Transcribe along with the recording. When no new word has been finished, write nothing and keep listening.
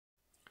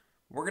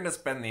we're going to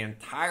spend the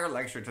entire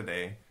lecture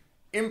today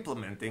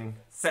implementing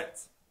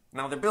sets.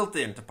 Now, they're built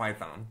into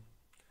Python,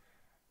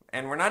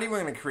 and we're not even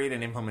going to create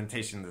an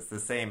implementation that's the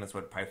same as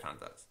what Python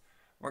does.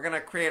 We're going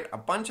to create a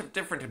bunch of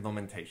different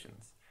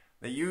implementations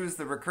that use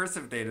the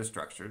recursive data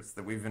structures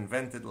that we've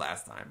invented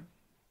last time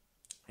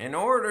in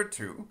order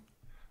to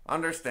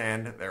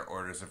understand their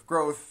orders of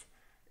growth,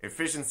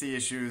 efficiency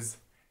issues,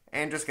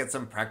 and just get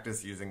some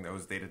practice using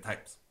those data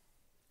types.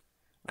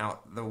 Now,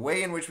 the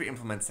way in which we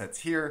implement sets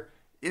here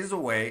is a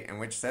way in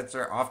which sets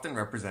are often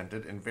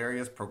represented in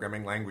various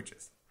programming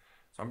languages.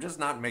 So I'm just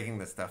not making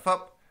this stuff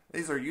up.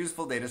 These are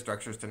useful data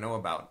structures to know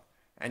about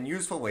and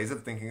useful ways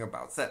of thinking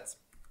about sets.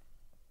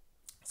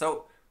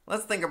 So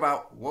let's think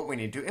about what we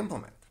need to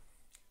implement.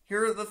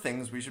 Here are the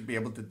things we should be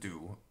able to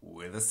do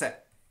with a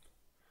set.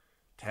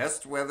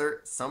 Test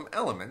whether some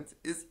element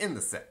is in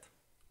the set.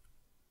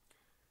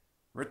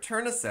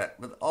 Return a set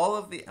with all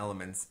of the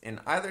elements in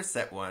either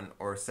set 1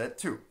 or set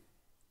 2,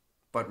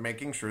 but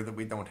making sure that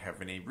we don't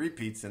have any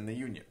repeats in the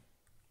union.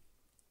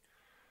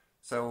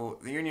 So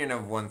the union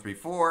of 1, 3,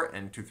 4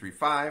 and 2, 3,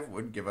 5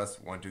 would give us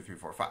 1, 2, 3,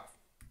 4, 5.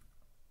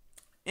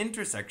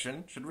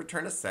 Intersection should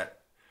return a set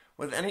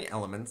with any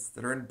elements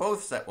that are in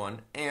both set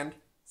 1 and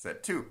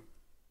set 2.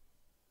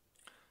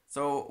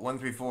 So 1,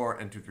 3, 4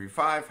 and 2, 3,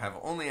 5 have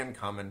only in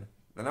common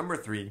the number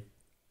 3.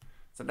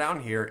 So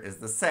down here is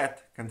the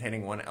set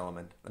containing one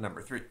element, the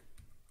number 3.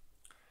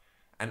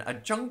 An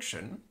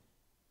adjunction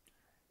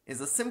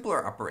is a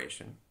simpler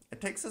operation.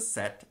 It takes a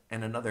set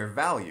and another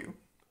value,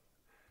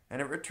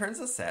 and it returns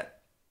a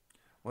set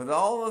with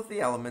all of the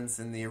elements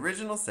in the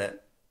original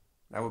set,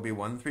 that would be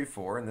 1, 3,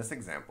 4 in this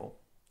example,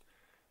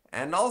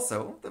 and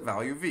also the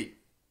value v,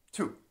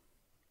 2.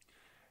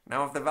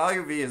 Now if the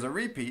value v is a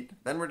repeat,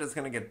 then we're just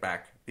going to get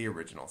back the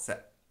original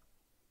set.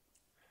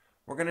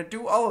 We're going to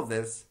do all of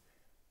this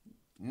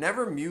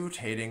never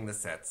mutating the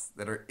sets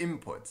that are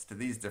inputs to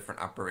these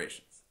different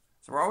operations.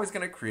 So we're always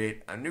going to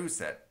create a new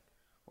set,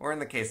 or in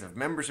the case of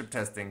membership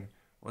testing,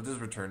 we'll just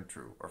return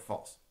true or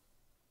false.